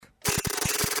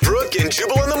Brooke and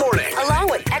Jubal in the morning.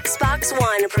 Along with Xbox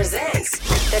One presents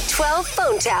the 12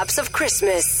 phone taps of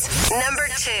Christmas. Number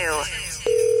 2.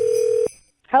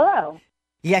 Hello.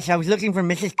 Yes, I was looking for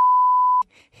Mrs.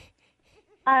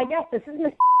 Yes, this is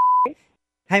Miss.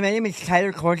 Hi, my name is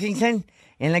Tyler Corkington,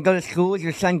 and I go to school with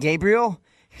your son Gabriel.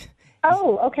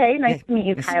 Oh, okay. Nice to meet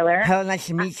you, Tyler. Hella nice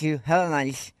to meet you. Hella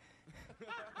nice.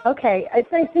 Okay,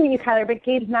 it's nice to meet you, Tyler, but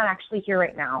Gabe's not actually here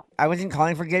right now. I wasn't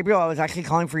calling for Gabriel. I was actually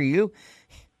calling for you.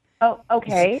 Oh,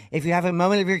 okay. If you have a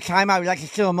moment of your time, I would like to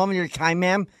steal a moment of your time,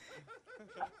 ma'am.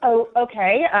 Oh,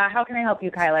 okay. How can I help you,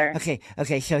 Tyler?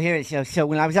 Okay. So here it is. So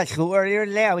when I was at school earlier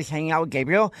today, I was hanging out with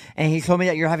Gabriel, and he told me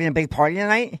that you're having a big party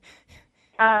tonight.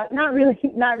 Not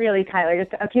really, Tyler.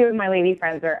 Just a few of my lady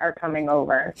friends are coming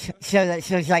over. So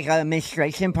it's like a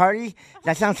menstruation party?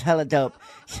 That sounds hella dope.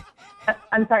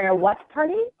 I'm sorry, a what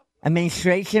party? A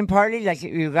menstruation party? Like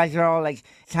you guys are all like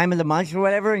time of the month or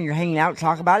whatever, and you're hanging out,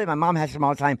 talk about it? My mom has them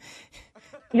all the time.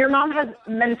 Your mom has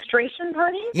menstruation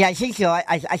parties? Yeah, I think so.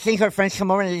 I think her friends come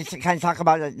over and they just kind of talk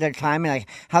about their time and like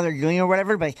how they're doing or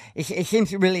whatever, but it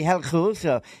seems really hella cool,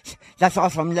 so that's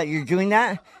awesome that you're doing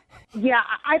that. Yeah,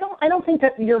 I don't think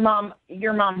that your mom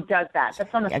does that.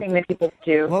 That's not a thing that people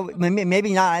do. Well,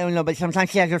 maybe not. I don't know. But sometimes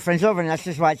she has her friends over, and that's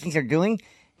just what I think they're doing.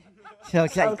 So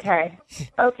it's like,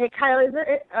 Okay, Kyle, is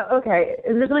there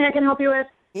something I can help you with?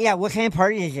 Yeah, what kind of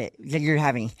party is it that you're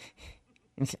having?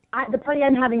 The party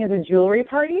I'm having is a jewelry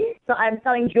party. So I'm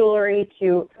selling jewelry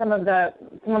to some of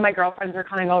my girlfriends are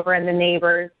coming over and the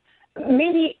neighbors.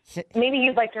 Maybe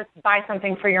you'd like to buy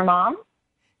something for your mom.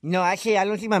 No, actually, I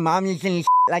don't think my mom needs any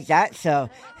like that. So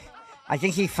I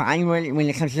think she's fine when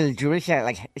it comes to the jewelry. She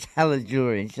like it's hella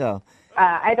jewelry. So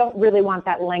I don't really want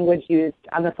that language used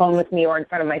on the phone with me or in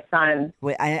front of my son.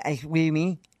 Wait, what do you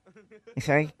mean?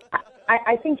 Sorry.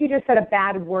 I think you just said a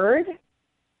bad word.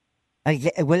 What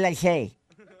did I say?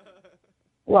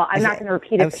 Well, I'm not going to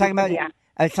repeat it. I was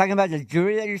talking about the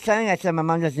jewelry that you're selling. I said my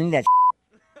mom doesn't need that.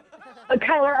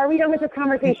 Kyler, are we done with this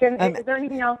conversation? Is there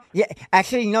anything else? Yeah,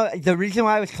 actually, no. The reason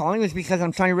why I was calling was because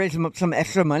I'm trying to raise some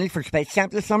extra money for Space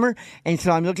Camp this summer, and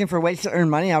so I'm looking for ways to earn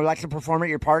money. I would like to perform at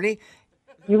your party.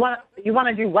 You want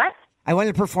to do what? I want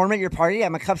to perform at your party.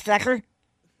 I'm a cup stacker.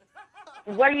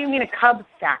 What do you mean a cub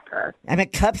stacker? I'm a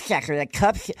cup stacker. Like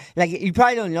cups, like you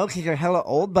probably don't know because you're hella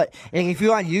old, but like, if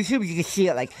you're on YouTube, you can see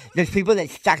it. Like there's people that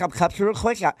stack up cups real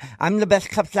quick. I'm the best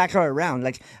cup stacker around.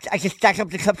 Like I can stack up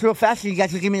the cups real fast, and you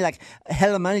guys will give me like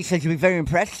hella money because you'll be very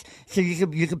impressed. So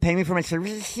you could pay me for my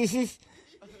services.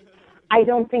 I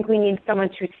don't think we need someone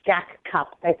to stack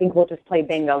cups. I think we'll just play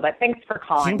bingo. But thanks for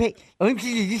calling. Did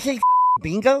you say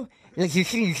bingo? Like you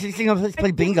think let's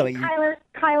play bingo?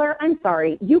 Kyler, I'm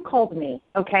sorry. You called me,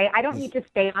 okay? I don't need to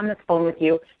stay on this phone with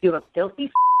you. You have a filthy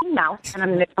mouth, and I'm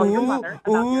going to tell your mother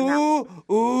about your mouth.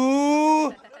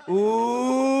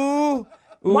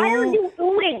 Why are you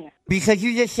oohing? Because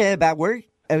you just said a bad word.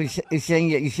 I was saying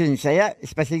that you shouldn't say that,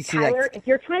 especially to Tyler, if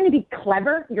you're trying to be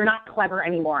clever, you're not clever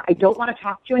anymore. I don't want to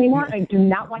talk to you anymore. I do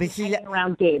not want you hanging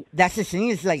around Gabe. That's the thing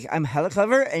is, like, I'm hella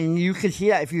clever, and you can see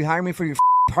that if you hire me for your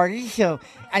party. So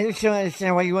I just don't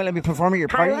understand why you want to let me perform at your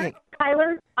party.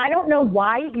 Tyler, I don't know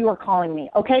why you are calling me.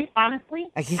 Okay, honestly,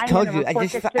 I just told you. I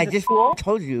just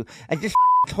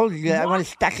told you that I want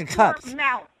to stack of cups.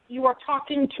 Mouth. You are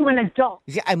talking to an adult.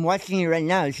 Yeah, I'm watching it right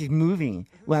now. It's just moving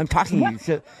when I'm talking to you.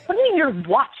 So, what do you mean you're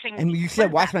watching? And you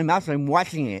said watch my mouth, so I'm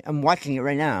watching it. I'm watching it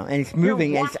right now, and it's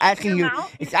moving. And it's asking you.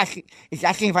 It's asking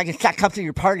if I can stack cups at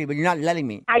your party, but you're not letting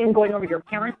me. I am going over to your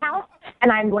parents' house,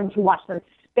 and I'm going to watch them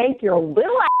spank your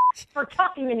little ass for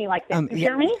talking to me like this. You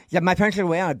hear me? Yeah, my parents are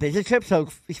away on a business trip, so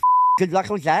good luck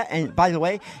with that. And by the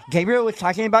way, Gabriel was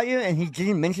talking about you, and he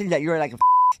didn't mention that you were like a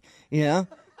you know?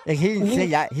 Like, he didn't say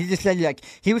that. He just said, like,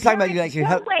 he was talking about you like your...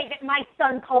 No way that my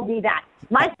son called me that.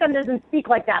 My son doesn't speak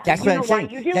like that. That's what I'm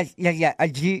saying. You do? Yeah.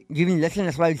 You didn't listen?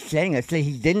 That's what I was saying. I said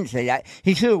he didn't say that.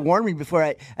 He should have warned me before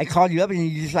I called you up, and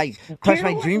you just, like, crushed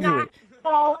my dreams with it.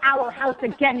 Call our house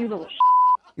again, you little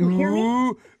You hear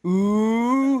me?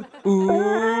 Ooh.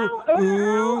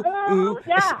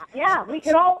 Yeah, we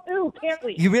can all ooh, can't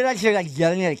we? You realize you're, like,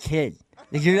 yelling at a kid.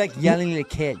 Like, you're, like, yelling at a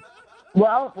kid.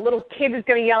 Well, if a little kid is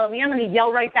going to yell at me, I'm going to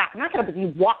yell right back. I'm not going to be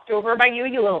walked over by you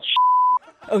little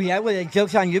Oh, yeah? Well, the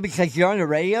joke's on you because you're on the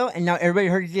radio, and now everybody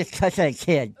heard you just cuss at a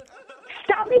kid.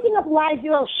 Stop making up lies,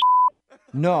 you little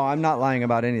No, I'm not lying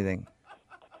about anything.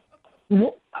 Who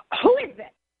is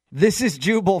it? This is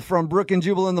Jubal from Brooke and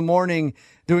Jubal in the Morning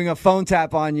doing a phone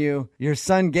tap on you. Your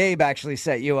son Gabe actually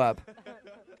set you up.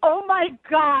 Oh, my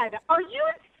God. Are you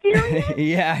serious?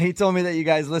 Yeah, he told me that you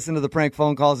guys listen to the prank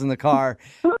phone calls in the car.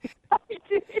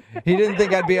 He didn't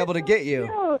think I'd be able to get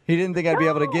you. He didn't think I'd be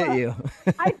able to get you.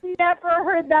 I've never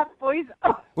heard that voice.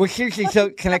 Oh. Well, seriously, so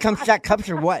can I come stack cups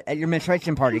or what at your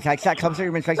menstruation party? Can I stack cups at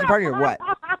your menstruation party or what?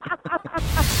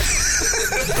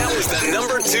 That was the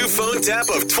number 2 phone tap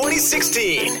of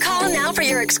 2016. Call now for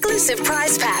your exclusive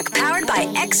prize pack powered by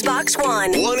Xbox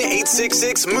One.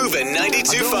 1-866-MOVIN'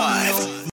 925.